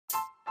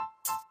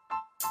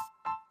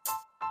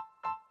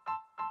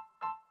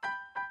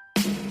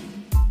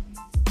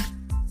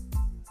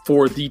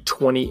for the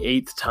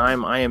 28th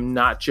time. I am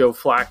not Joe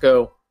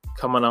Flacco,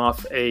 coming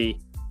off a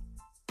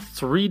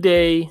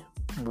 3-day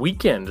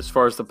weekend as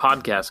far as the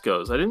podcast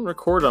goes. I didn't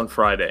record on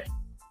Friday.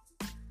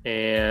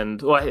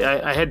 And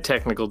I had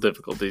technical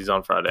difficulties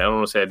on Friday. I don't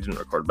want to say I didn't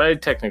record, but I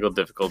had technical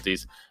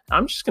difficulties.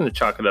 I'm just going to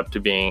chalk it up to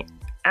being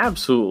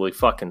absolutely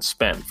fucking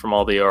spent from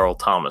all the Earl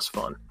Thomas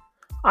fun.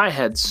 I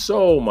had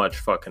so much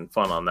fucking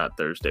fun on that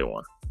Thursday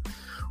one.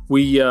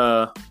 We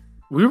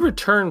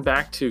returned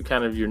back to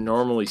kind of your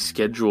normally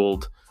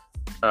scheduled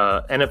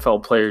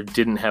NFL player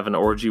didn't have an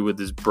orgy with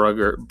his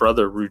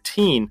brother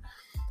routine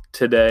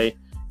today.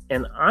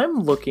 And I'm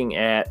looking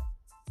at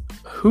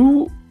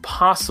who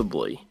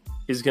possibly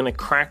is going to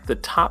crack the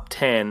top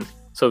 10.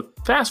 So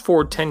fast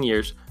forward 10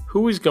 years,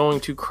 who is going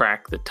to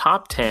crack the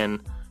top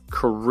 10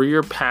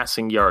 career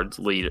passing yards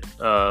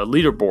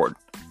leaderboard,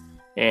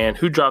 and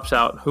who drops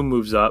out, who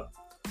moves up.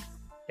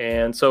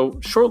 And so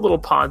short little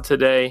pod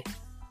today.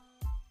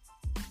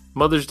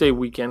 Mother's Day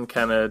kind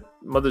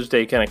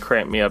of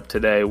cramped me up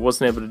today.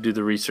 Wasn't able to do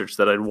the research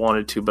that I'd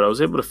wanted to, but I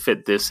was able to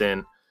fit this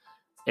in.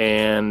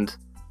 And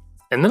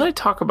then I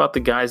talk about the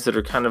guys that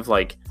are kind of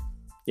like,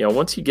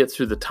 once you get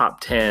through the top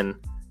 10,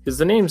 because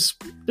the names,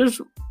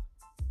 there's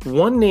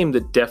one name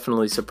that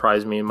definitely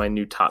surprised me in my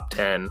new top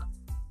 10.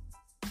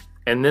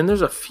 And then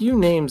there's a few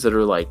names that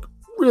are like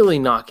really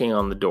knocking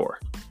on the door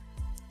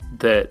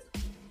that,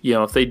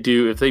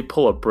 if they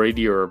pull a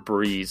Brady or a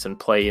Breeze and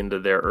play into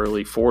their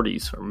early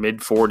 40s or mid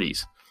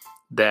 40s,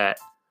 that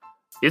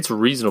it's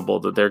reasonable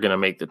that they're going to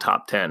make the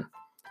top 10.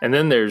 And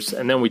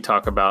then we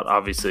talk about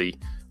obviously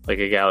like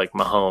a guy like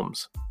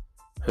Mahomes,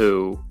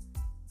 who,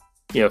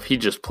 if he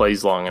just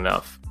plays long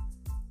enough,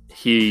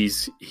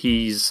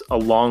 he's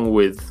along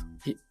with,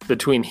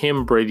 between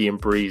him, Brady, and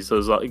Breeze,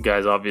 those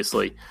guys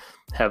obviously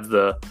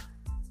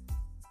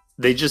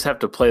they just have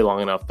to play long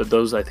enough. But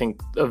those, I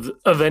think,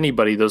 of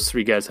anybody, those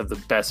three guys have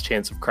the best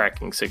chance of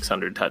cracking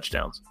 600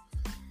 touchdowns.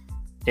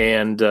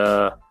 And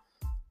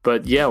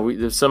but yeah,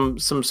 there's some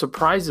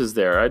surprises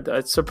there.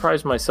 I'd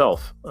surprise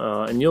myself,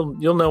 and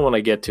you'll know when I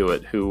get to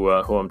it who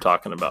I'm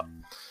talking about.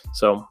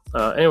 So,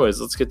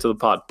 anyways, let's get to the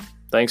pod.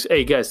 Thanks,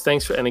 hey guys,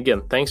 thanks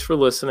for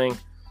listening.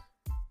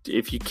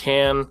 If you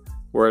can,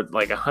 we're at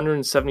like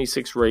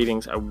 176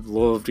 ratings. I would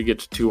love to get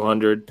to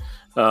 200.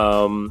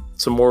 Some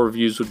more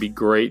reviews would be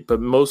great,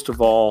 but most of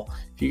all,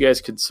 if you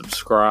guys could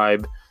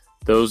subscribe,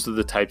 those are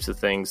the types of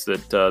things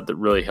that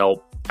really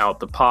help out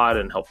the pod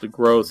and help the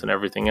growth and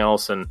everything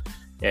else, and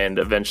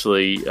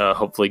eventually,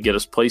 hopefully, get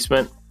us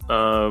placement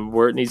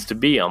where it needs to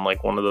be on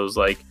like one of those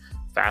like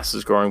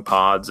fastest growing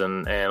pods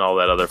and all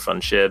that other fun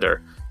shit,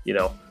 or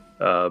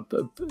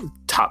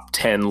top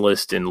 10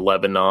 list in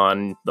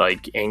Lebanon,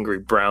 like Angry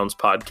Browns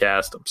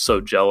podcast. I'm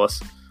so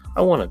jealous.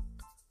 I want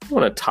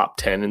a top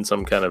 10 in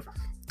some kind of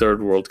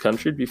third world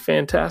country. It'd be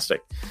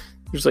fantastic.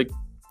 There's like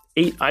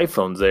 8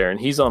 iPhones there, and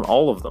he's on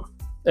all of them.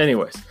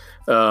 Anyways,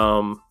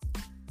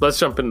 let's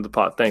jump into the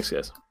pod. Thanks,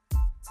 guys.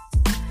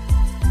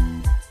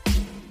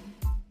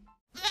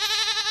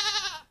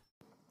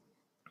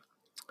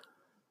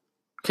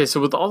 Okay,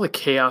 so with all the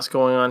chaos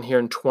going on here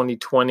in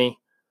 2020,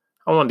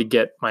 I wanted to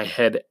get my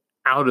head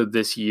out of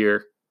this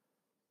year,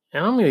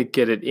 and I'm going to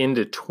get it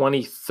into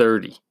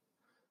 2030.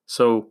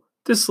 So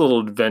this little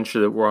adventure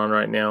that we're on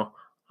right now,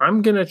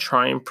 I'm going to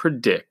try and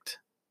predict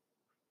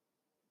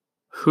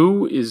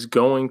who is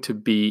going to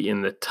be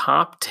in the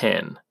top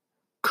 10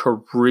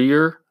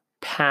 career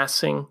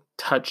passing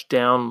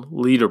touchdown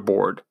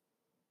leaderboard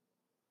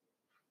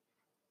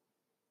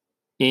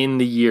in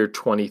the year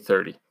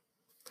 2030.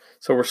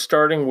 So we're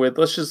starting with,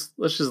 let's just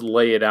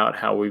lay it out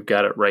how we've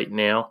got it right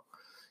now.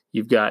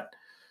 You've got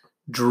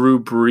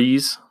Drew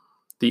Brees,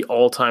 the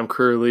all-time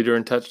career leader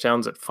in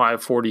touchdowns at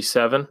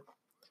 547.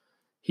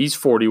 He's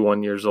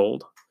 41 years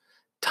old.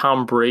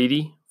 Tom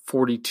Brady,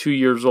 42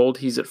 years old.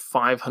 He's at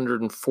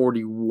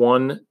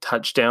 541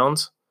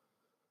 touchdowns.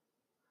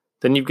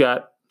 Then you've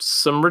got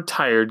some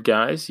retired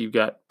guys. You've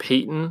got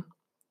Peyton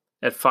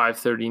at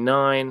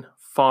 539,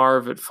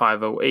 Favre at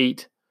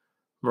 508,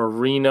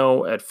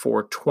 Marino at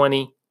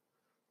 420,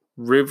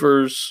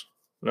 Rivers.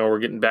 No, we're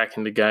getting back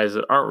into guys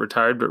that aren't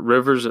retired, but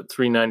Rivers at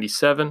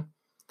 397.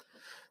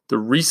 The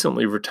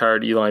recently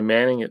retired Eli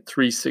Manning at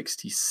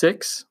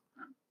 366.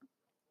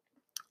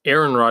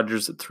 Aaron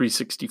Rodgers at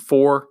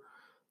 364.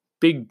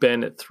 Big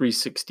Ben at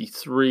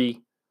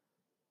 363.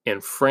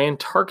 And Fran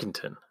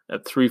Tarkenton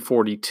at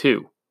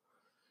 342.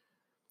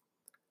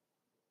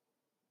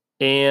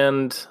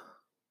 And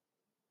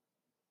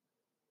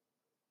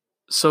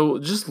so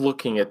just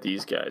looking at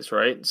these guys,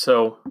 right?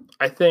 So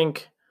I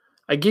think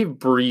I gave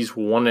Brees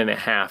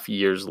 1.5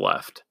 years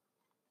left.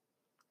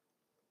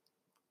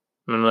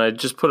 And I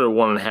just put it at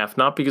 1.5,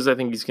 not because I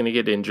think he's going to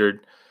get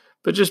injured,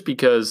 but just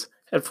because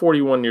at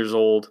 41 years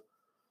old,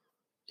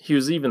 he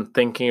was even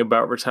thinking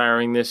about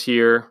retiring this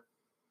year.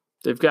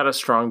 They've got a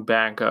strong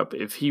backup.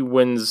 If he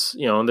wins,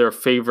 they're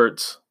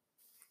favorites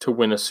to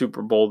win a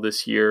Super Bowl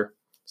this year.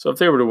 So if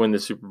they were to win the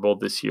Super Bowl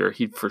this year,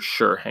 he'd for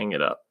sure hang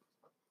it up.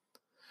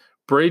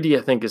 Brady,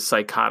 I think, is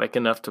psychotic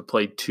enough to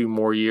play 2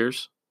 more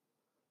years.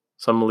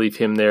 So I'm going to leave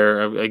him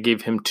there. I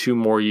gave him 2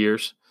 more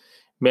years.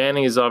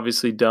 Manning is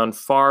obviously done.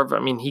 Favre, I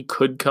mean, he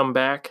could come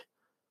back,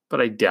 but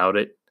I doubt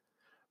it.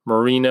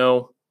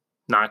 Marino,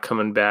 not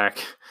coming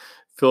back.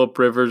 Phillip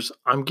Rivers,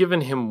 I'm giving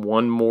him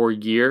 1 more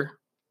year.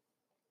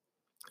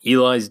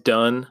 Eli's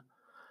done.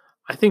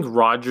 I think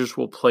Rodgers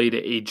will play to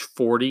age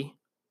 40.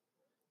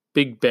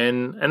 Big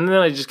Ben, and then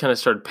I just kind of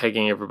started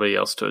pegging everybody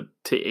else to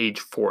age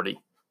 40.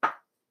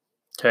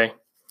 Okay?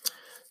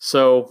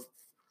 So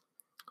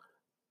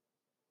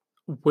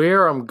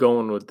where I'm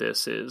going with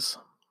this is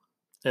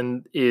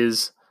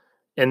this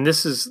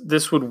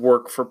would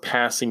work for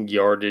passing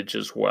yardage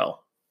as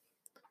well,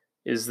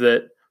 is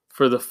that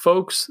for the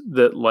folks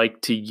that like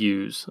to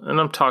use,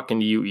 and I'm talking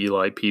to you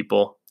Eli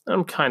people,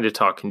 I'm kind of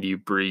talking to you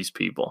Breeze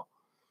people,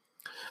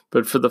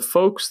 but for the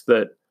folks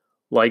that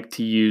like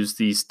to use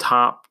these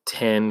top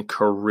 10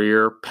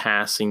 career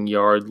passing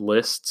yard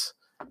lists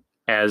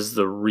as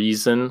the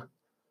reason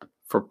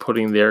for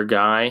putting their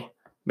guy,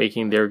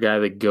 making their guy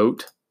the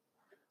GOAT,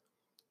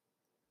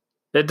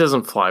 that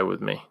doesn't fly with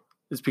me.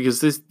 It's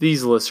because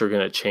these lists are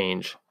going to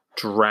change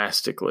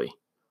drastically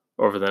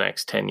over the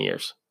next 10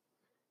 years.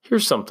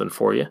 Here's something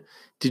for you.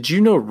 Did you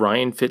know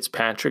Ryan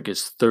Fitzpatrick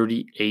is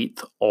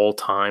 38th all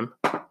time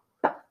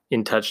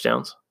in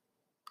touchdowns?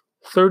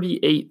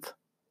 38th.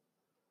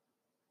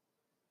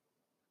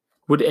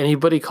 Would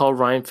anybody call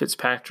Ryan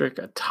Fitzpatrick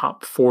a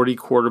top 40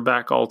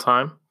 quarterback all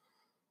time?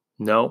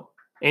 No.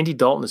 Andy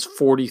Dalton is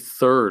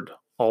 43rd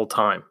all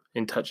time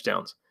in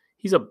touchdowns.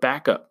 He's a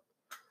backup.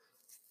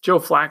 Joe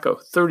Flacco,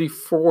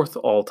 34th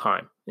all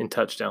time in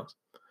touchdowns.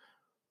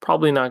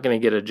 Probably not going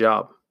to get a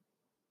job.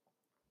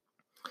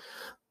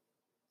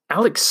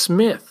 Alex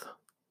Smith,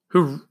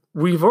 who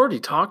we've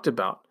already talked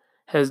about,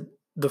 has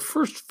the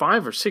first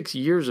 5 or 6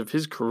 years of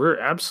his career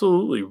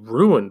absolutely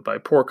ruined by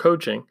poor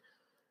coaching,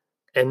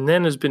 and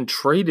then has been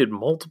traded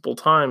multiple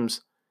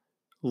times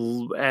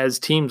as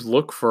teams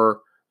look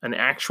for an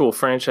actual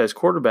franchise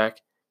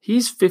quarterback.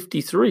 He's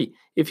 53.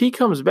 If he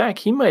comes back,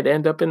 he might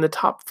end up in the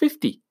top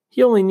 50.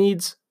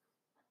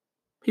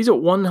 He's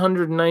at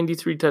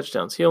 193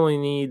 touchdowns. He only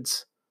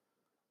needs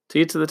to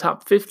get to the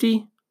top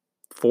 50,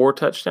 4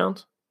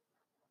 touchdowns.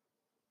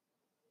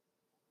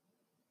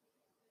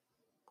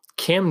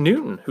 Cam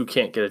Newton, who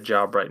can't get a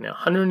job right now,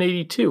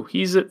 182.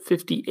 He's at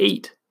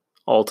 58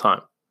 all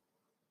time.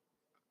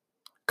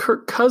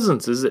 Kirk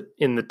Cousins is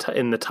in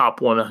the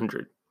top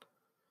 100.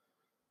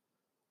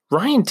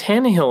 Ryan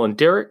Tannehill and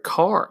Derek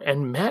Carr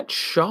and Matt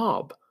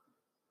Schaub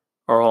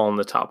are all in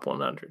the top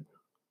 100.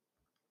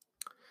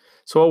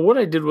 So what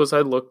I did was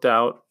I looked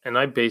out and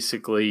I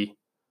basically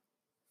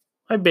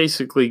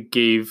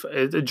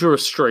drew a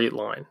straight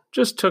line.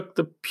 Just took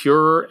the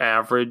pure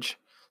average.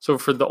 So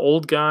for the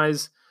old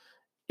guys,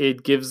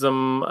 it gives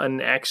them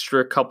an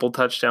extra couple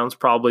touchdowns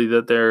probably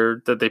that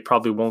they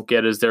probably won't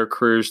get as their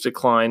careers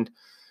declined.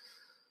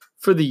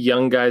 For the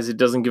young guys, it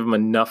doesn't give them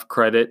enough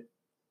credit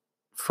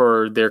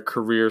for their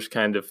careers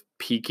kind of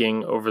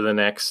peaking over the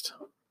next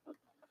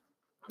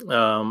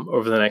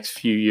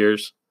few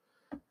years.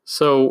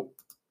 So,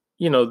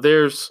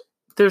 there's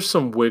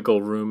some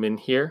wiggle room in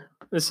here.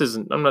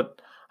 I'm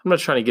not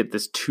trying to get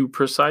this too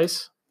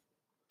precise.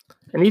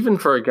 And even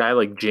for a guy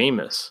like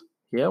Jameis,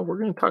 yeah, we're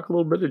going to talk a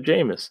little bit of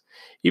Jameis.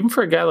 Even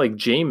for a guy like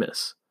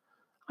Jameis,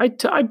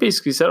 I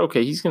basically said,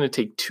 okay, he's going to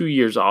take 2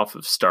 years off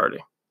of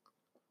starting.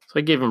 So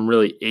I gave him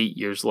really 8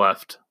 years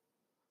left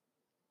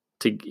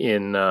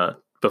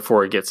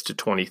before it gets to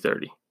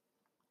 2030.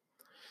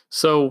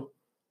 So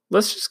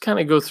let's just kind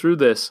of go through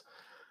this.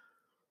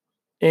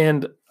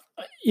 And,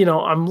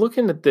 I'm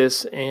looking at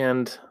this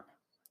and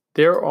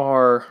there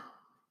are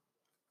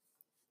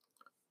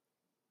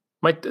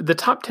the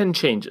top 10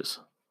 changes.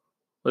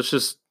 Let's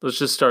just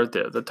start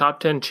there. The top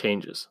 10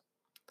 changes.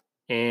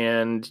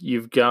 And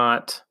you've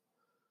got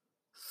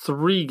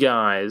 3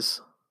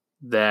 guys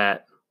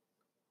that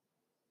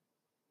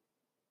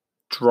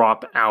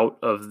drop out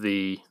of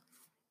the.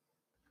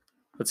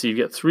 Let's see, you've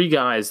got 3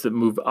 guys that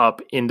move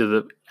up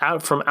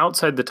from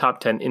outside the top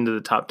 10 into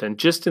the top 10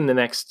 just in the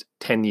next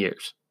 10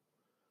 years.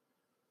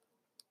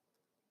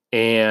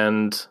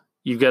 And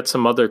you've got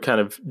some other kind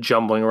of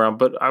jumbling around,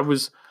 but I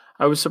was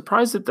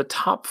surprised that the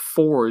top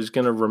 4 is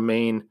going to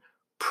remain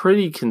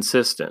pretty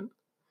consistent.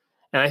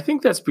 And I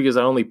think that's because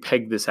I only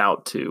pegged this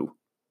out to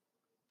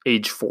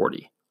age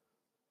 40.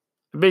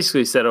 I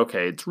basically said,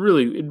 okay,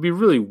 it'd be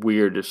really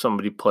weird if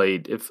somebody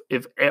played, if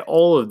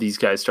all of these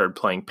guys started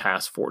playing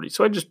past 40.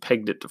 So I just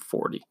pegged it to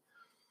 40.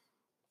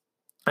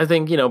 I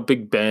think,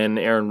 Big Ben,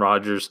 Aaron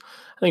Rodgers,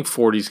 I think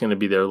 40 is going to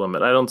be their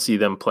limit. I don't see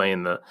them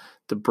playing the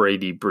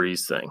Brady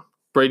Breeze thing.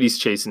 Brady's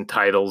chasing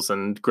titles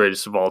and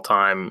greatest of all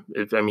time.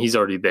 He's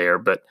already there,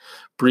 but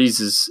Breeze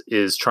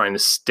is trying to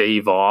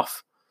stave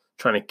off,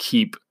 trying to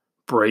keep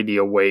Brady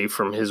away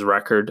from his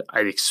record,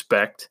 I'd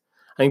expect.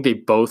 I think they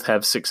both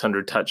have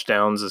 600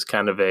 touchdowns as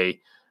kind of a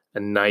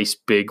nice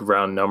big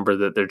round number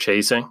that they're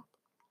chasing.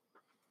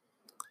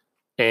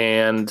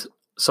 And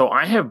so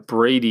I have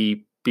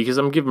Brady, because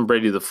I'm giving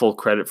Brady the full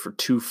credit for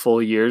 2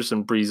 full years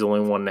and Breeze only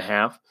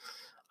 1.5.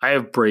 I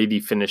have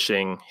Brady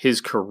finishing his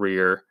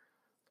career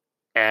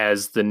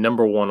as the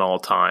number one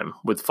all-time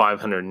with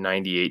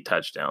 598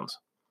 touchdowns.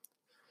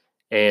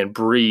 And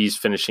Brees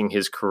finishing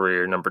his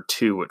career number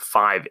 2 at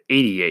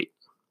 588.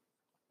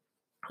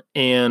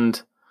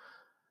 And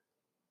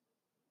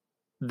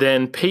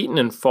then Peyton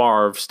and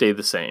Favre stay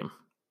the same.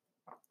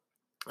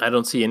 I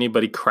don't see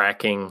anybody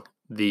cracking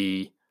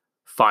the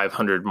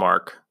 500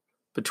 mark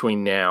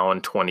between now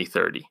and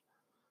 2030.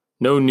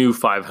 No new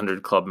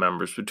 500 club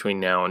members between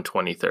now and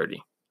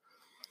 2030.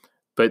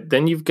 But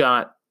then you've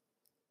got,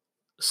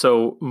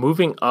 so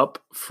moving up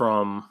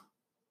from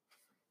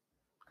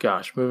like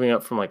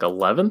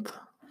 11th?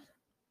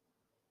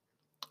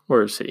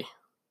 Where is he?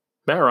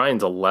 Matt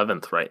Ryan's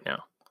 11th right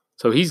now.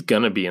 So he's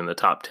going to be in the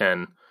top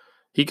 10.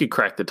 He could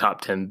crack the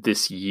top 10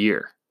 this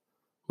year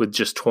with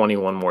just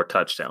 21 more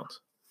touchdowns.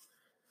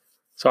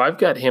 So I've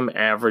got him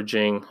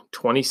averaging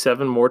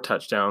 27 more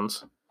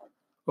touchdowns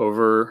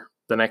over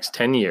the next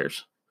 10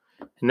 years.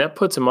 And that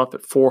puts him up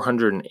at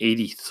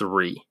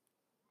 483,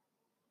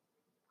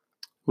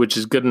 which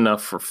is good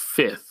enough for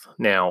 5th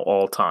now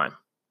all time.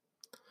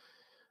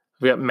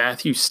 We got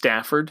Matthew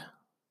Stafford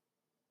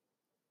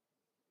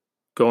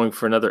going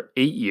for another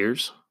 8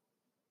 years.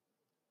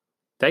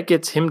 That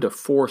gets him to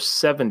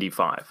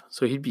 475.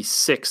 So he'd be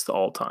 6th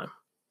all time.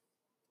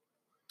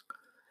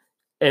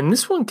 And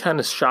this one kind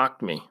of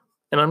shocked me.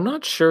 And I'm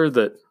not sure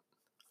that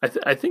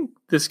I think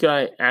this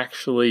guy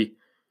actually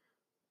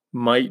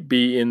might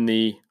be in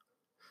the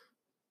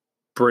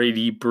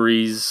Brady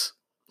Brees,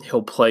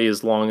 he'll play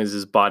as long as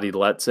his body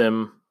lets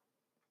him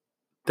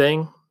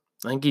thing.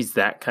 I think he's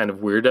that kind of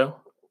weirdo.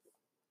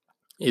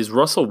 Is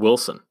Russell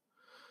Wilson,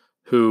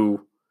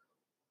 who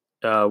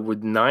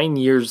with 9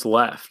 years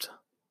left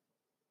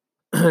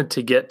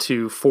to get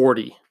to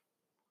 40,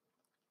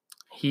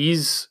 he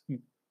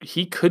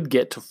could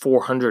get to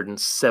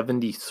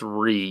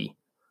 473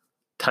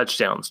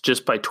 touchdowns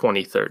just by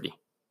 2030.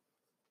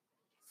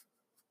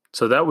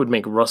 So that would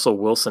make Russell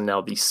Wilson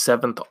now the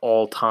 7th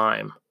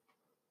all-time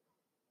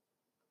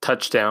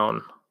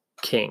touchdown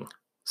king.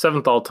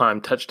 7th all-time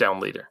touchdown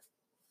leader.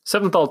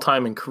 7th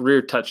all-time in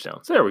career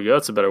touchdowns. There we go.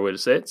 That's a better way to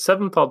say it.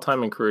 7th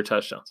all-time in career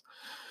touchdowns.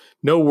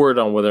 No word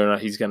on whether or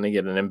not he's going to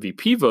get an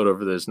MVP vote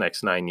over those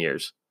next 9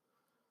 years.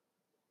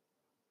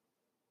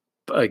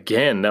 But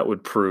again, that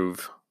would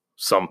prove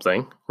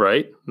something,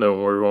 right? No,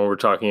 when we're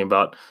talking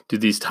about, do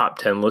these top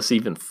 10 lists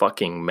even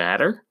fucking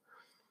matter?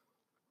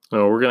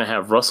 We're going to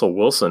have Russell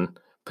Wilson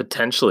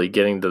potentially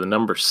getting to the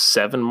number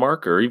 7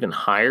 mark or even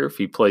higher if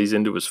he plays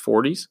into his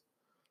 40s.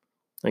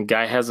 And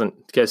guy's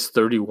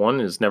 31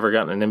 and has never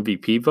gotten an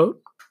MVP vote.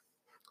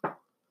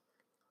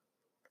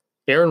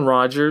 Aaron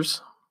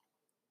Rodgers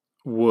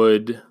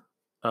would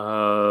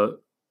be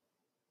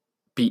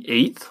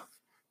 8th,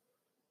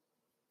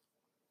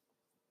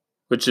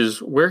 which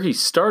is where he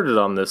started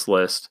on this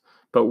list.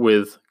 But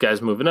with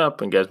guys moving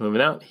up and guys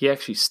moving out, he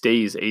actually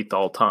stays 8th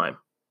all time.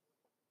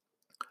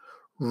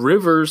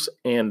 Rivers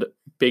and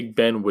Big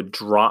Ben would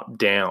drop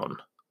down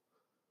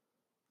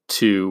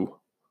to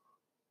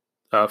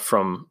let's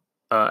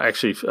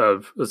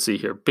see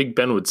here. Big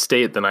Ben would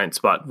stay at the 9th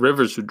spot.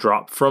 Rivers would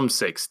drop from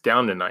 6th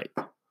down to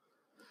 9th.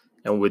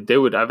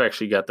 And I've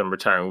actually got them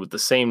retiring with the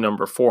same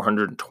number,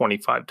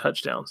 425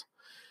 touchdowns.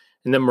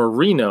 And then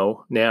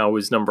Marino now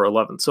is number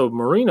 11. So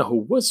Marino, who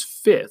was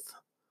 5th,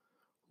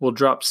 will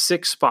drop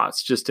 6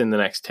 spots just in the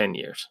next 10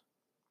 years.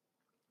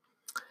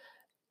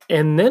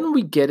 And then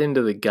we get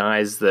into the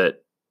guys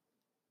that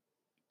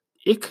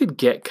it could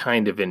get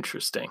kind of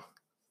interesting.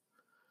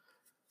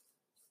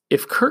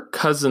 If Kirk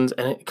Cousins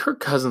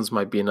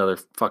might be another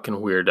fucking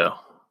weirdo.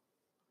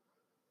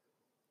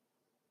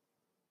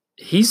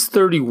 He's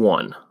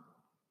 31.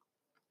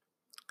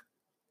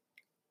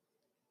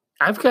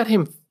 I've got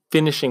him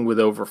finishing with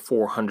over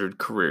 400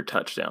 career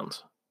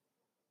touchdowns.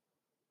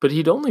 But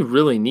he'd only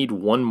really need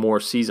one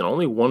more season,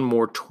 only one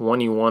more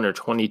 21 or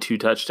 22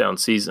 touchdown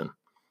season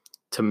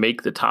to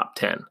make the top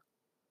 10.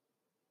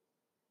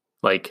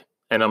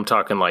 And I'm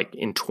talking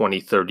in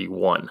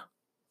 2031.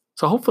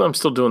 So hopefully I'm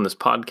still doing this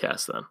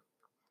podcast then.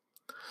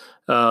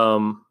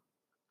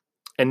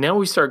 And now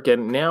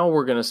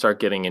we're going to start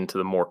getting into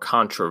the more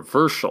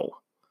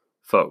controversial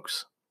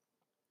folks.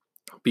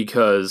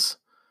 Because,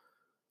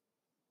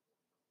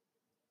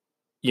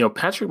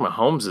 Patrick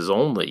Mahomes is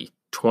only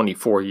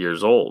 24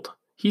 years old.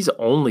 He's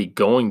only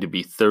going to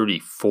be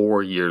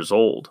 34 years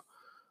old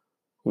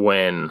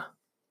when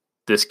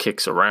this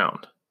kicks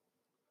around.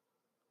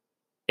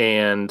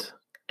 And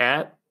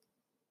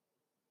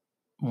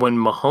when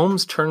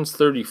Mahomes turns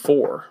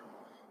 34,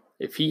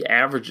 if he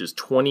averages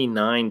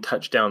 29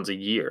 touchdowns a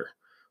year,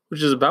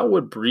 which is about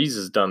what Brees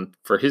has done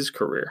for his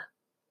career,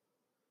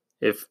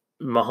 if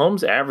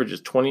Mahomes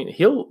averages 20,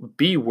 he'll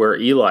be where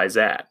Eli's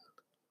at.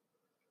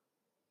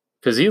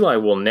 Because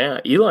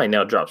Eli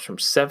now drops from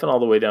 7 all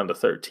the way down to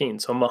 13.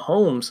 So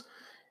Mahomes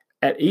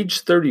at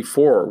age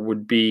 34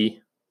 would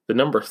be the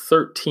number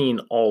 13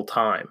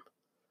 all-time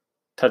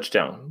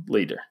touchdown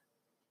leader.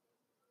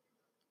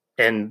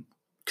 And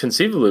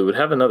conceivably would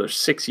have another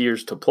 6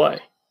 years to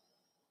play.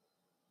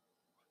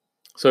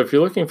 So if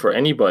you're looking for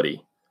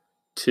anybody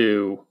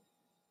to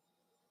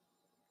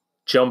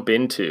jump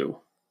into,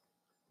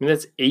 I mean,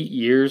 that's 8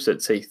 years.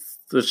 Let's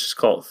just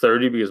call it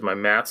 30 because my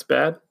math's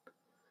bad.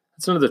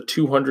 That's another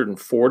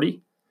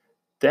 240.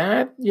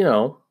 That,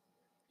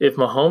 if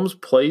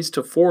Mahomes plays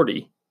to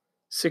 40,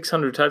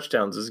 600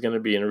 touchdowns is going to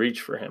be in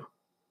reach for him.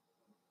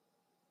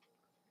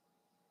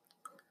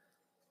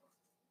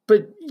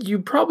 But you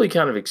probably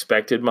kind of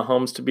expected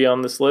Mahomes to be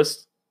on this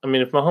list. I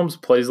mean, if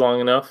Mahomes plays long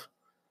enough,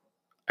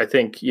 I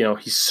think,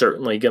 he's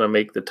certainly going to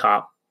make the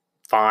top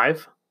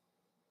 5.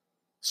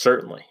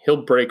 Certainly.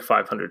 He'll break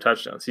 500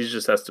 touchdowns. He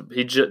just has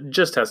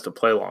to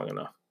play long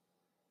enough.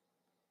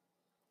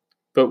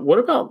 But what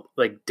about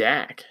like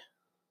Dak?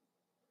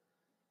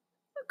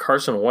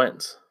 Carson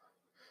Wentz.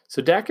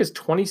 So Dak is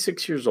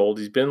 26 years old.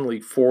 He's been in the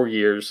league 4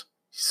 years.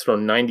 He's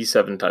thrown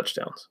 97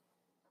 touchdowns.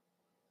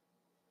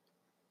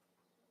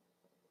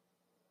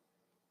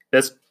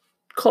 Let's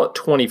call it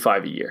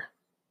 25 a year.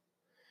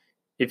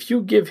 If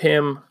you give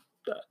him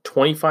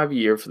 25 a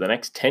year for the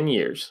next 10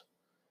 years,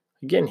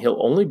 again,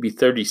 he'll only be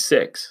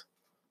 36,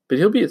 but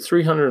he'll be at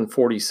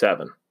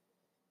 347.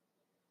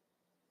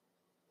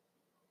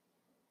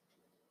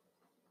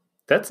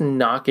 That's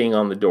knocking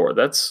on the door.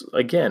 That's,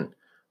 again,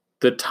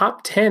 the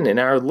top 10 in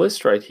our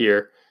list right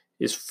here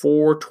is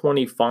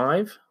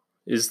 425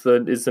 is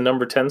the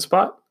number 10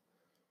 spot.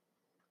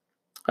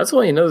 That's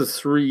only another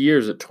 3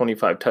 years at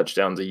 25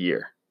 touchdowns a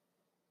year.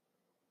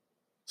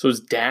 So is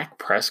Dak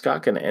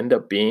Prescott going to end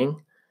up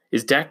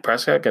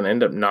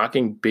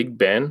knocking Big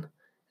Ben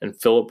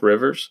and Phillip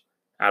Rivers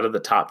out of the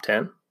top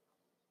 10?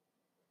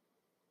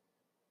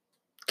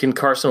 Can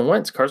Carson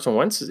Wentz,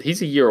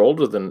 he's a year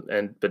older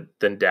than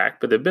Dak,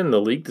 but they've been in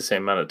the league the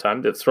same amount of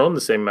time. They've thrown the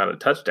same amount of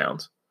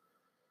touchdowns.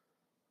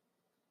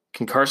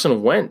 Can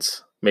Carson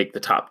Wentz make the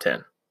top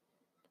 10?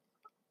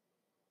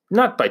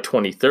 Not by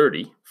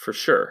 2030, for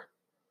sure.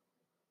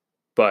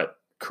 But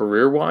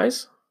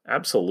career-wise,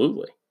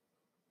 absolutely.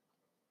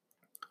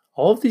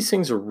 All of these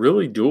things are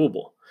really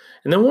doable.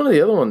 And then one of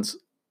the other ones,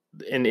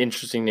 an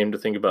interesting name to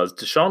think about, is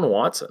Deshaun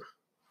Watson.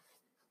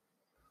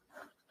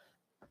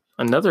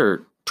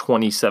 Another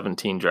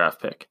 2017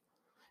 draft pick.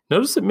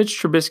 Notice that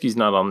Mitch Trubisky's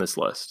not on this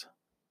list.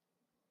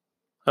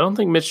 I don't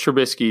think Mitch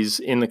Trubisky's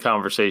in the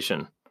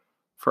conversation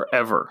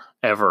forever,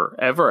 ever,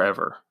 ever,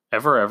 ever,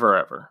 ever, ever,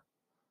 ever,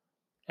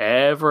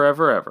 ever,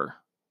 ever, ever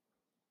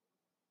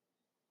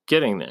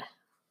getting there.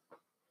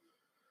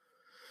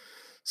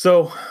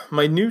 So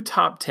my new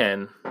top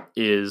 10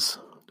 is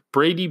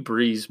Brady,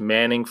 Brees,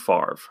 Manning,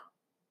 Favre.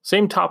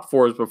 Same top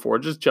 4 as before,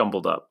 just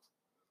jumbled up.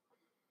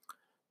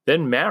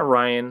 Then Matt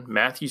Ryan,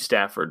 Matthew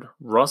Stafford,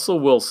 Russell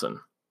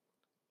Wilson,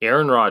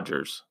 Aaron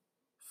Rodgers,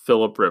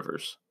 Phillip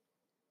Rivers,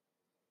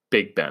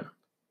 Big Ben.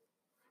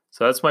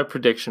 So that's my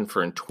prediction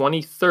for in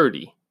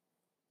 2030,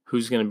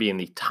 who's going to be in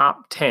the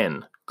top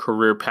 10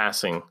 career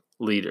passing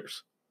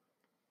leaders.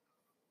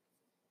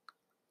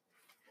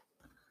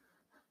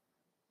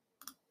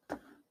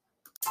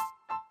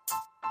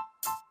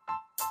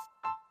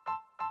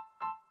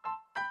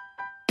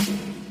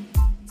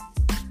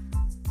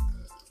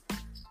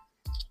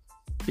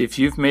 If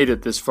you've made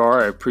it this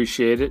far, I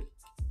appreciate it.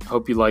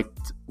 Hope you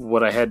liked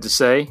what I had to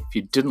say. If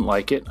you didn't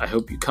like it, I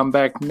hope you come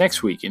back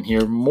next week and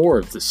hear more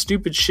of the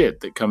stupid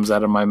shit that comes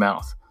out of my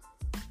mouth.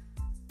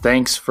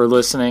 Thanks for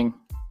listening.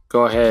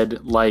 Go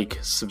ahead, like,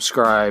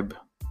 subscribe,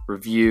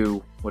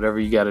 review, whatever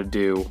you got to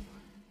do.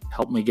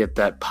 Help me get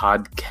that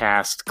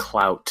podcast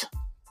clout.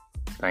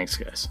 Thanks,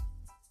 guys.